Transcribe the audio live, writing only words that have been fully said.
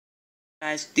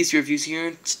Guys, DC Reviews here,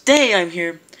 and today I'm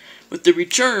here with the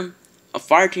return of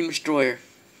Fireteam Destroyer.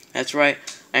 That's right,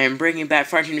 I am bringing back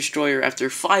Fireteam Destroyer after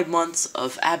 5 months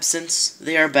of absence.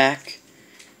 They are back,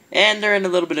 and they're in a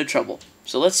little bit of trouble.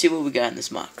 So let's see what we got in this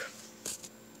mock.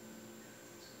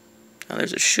 Oh,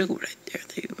 there's a shoe right there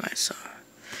that you guys saw.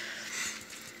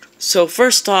 So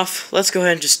first off, let's go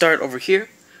ahead and just start over here.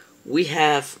 We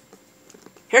have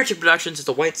Heritage Productions as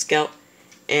the White Scout,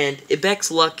 and Ibex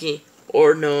Lucky,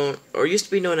 or used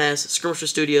to be known as Skirmisher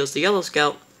Studios, the Yellow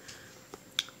Scout.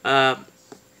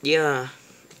 Yeah,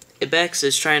 Ibex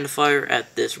is trying to fire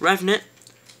at this Revenant,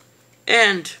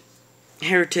 and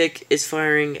Heretic is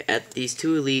firing at these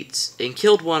two elites, and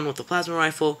killed one with a plasma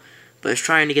rifle, but is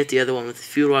trying to get the other one with a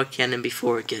field rod cannon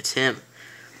before it gets him.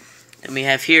 And we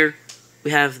have here,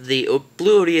 we have the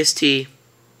blue ODST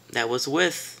that was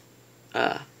with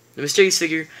the mysterious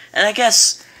figure, and I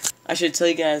guess I should tell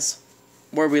you guys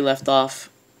where we left off.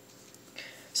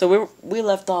 So we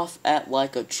left off at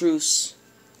like a truce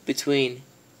between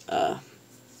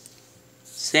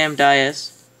Sam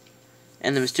Dias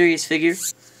and the mysterious figure,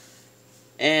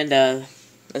 and as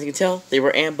you can tell, they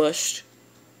were ambushed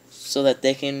so that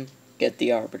they can get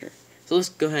the Arbiter. So let's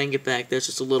go ahead and get back. There's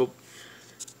just a little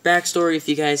backstory if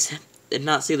you guys did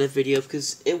not see that video,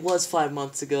 because it was 5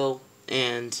 months ago,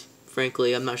 and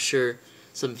frankly, I'm not sure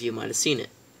some of you might have seen it.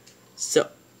 So,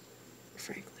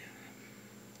 frankly,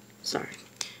 sorry.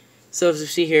 So as you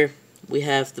see here, we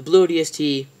have the blue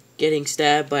ODST getting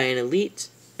stabbed by an elite,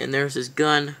 and there's his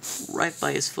gun right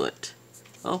by his foot.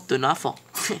 Oh, do not fall.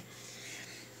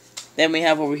 Then we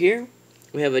have over here,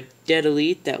 we have a dead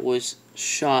elite that was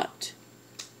shot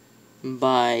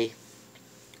by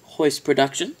Hoist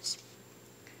Productions.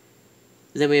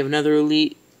 Then we have another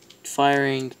elite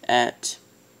firing at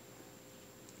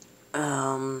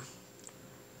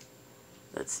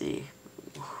let's see,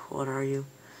 what are you?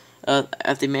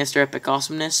 At the Master Epic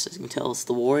Awesomeness. As you can tell, it's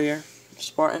the Warrior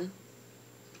Spartan.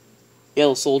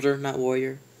 Yellow Soldier, not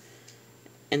Warrior.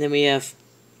 And then we have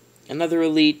another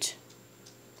elite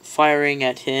firing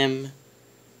at him.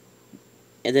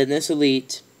 And then this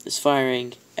elite is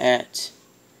firing at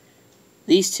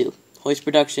these two, Hoist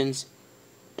Productions,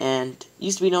 and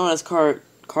used to be known as Carter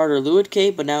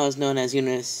Lewid, but now is known as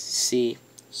Unit C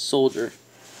Soldier.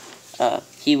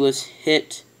 He was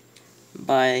hit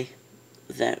by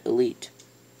that elite.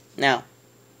 Now,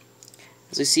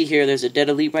 as we see here, there's a dead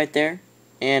elite right there,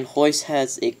 and Hoist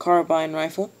has a carbine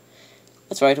rifle.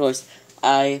 That's right, Hoist.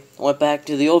 I went back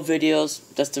to the old videos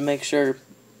just to make sure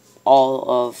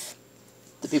all of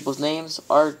the people's names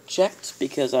are checked,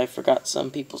 because I forgot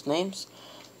some people's names.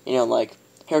 You know, like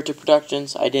Heritage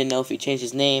Productions, I didn't know if he changed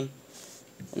his name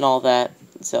and all that,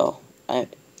 so I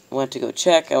went to go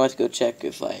check. I went to go check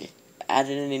if I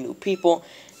added any new people,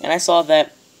 and I saw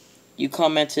that you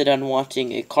commented on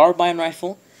wanting a carbine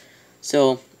rifle,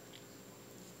 so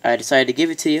I decided to give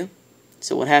it to you.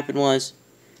 So what happened was,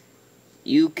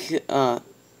 you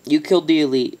killed the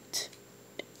elite,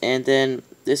 and then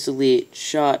this elite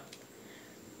shot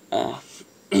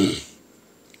UNSC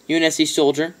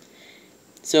Soldier.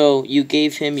 So you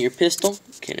gave him your pistol.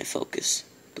 Can it focus,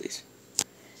 please?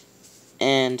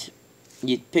 And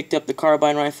you picked up the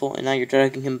carbine rifle, and now you're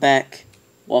dragging him back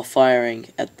while firing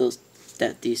at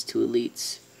these two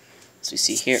elites, as we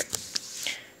see here.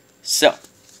 So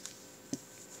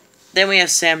then we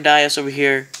have Sam Dias over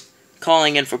here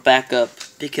calling in for backup,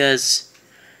 because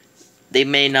they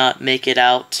may not make it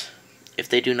out if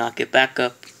they do not get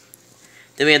backup.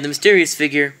 Then we have the mysterious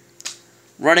figure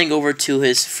running over to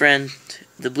his friend,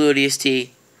 the blue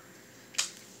ODST,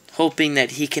 hoping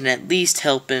that he can at least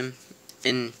help him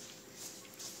in,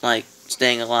 like,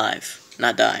 staying alive,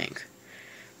 not dying.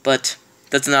 But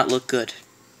does not look good.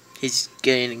 He's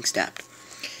getting stabbed.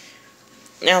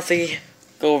 Now if we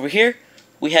go over here,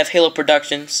 we have Halo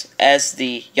Productions as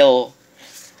the yellow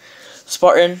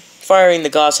Spartan firing the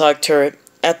Goshawk turret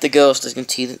at the ghost. As you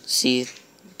can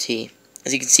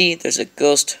see, there's a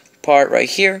ghost part right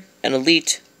here, an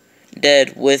elite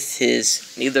dead with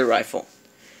his neither rifle.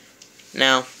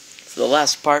 Now, for the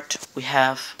last part, we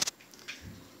have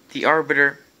the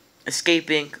Arbiter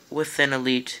escaping with an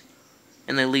elite,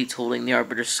 and the elite's holding the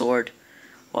Arbiter's sword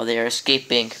while they are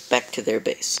escaping back to their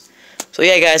base. So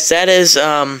yeah, guys, that is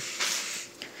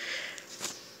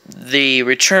the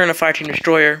return of Fireteam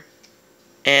Destroyer,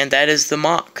 and that is the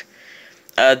mock.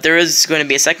 There is going to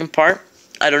be a second part.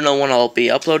 I don't know when I'll be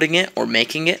uploading it or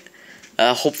making it.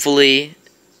 Hopefully,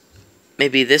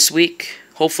 maybe this week.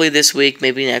 Hopefully this week,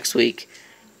 maybe next week.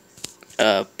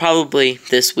 Probably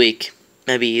this week.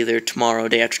 Maybe either tomorrow,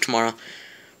 day after tomorrow.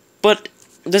 But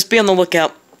just be on the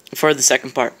lookout for the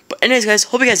second part. But anyways, guys,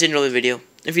 hope you guys did enjoy the video.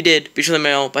 If you did, be sure to let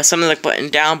me know by slamming the like button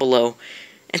down below.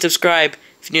 And subscribe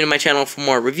if you're new to my channel for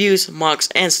more reviews, mocks,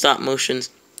 and stop motions.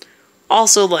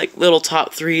 Also, like little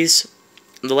top 3s.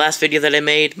 The last video that I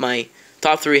made, my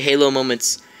top 3 Halo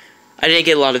moments, I didn't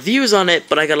get a lot of views on it,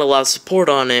 but I got a lot of support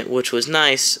on it, which was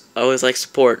nice. I always like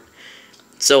support.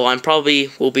 So I'm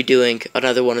probably will be doing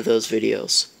another one of those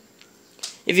videos.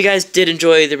 If you guys did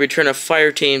enjoy the return of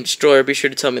Fireteam Destroyer, be sure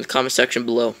to tell me in the comment section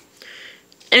below.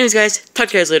 Anyways guys, talk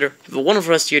to you guys later. Have a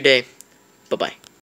wonderful rest of your day. Bye-bye.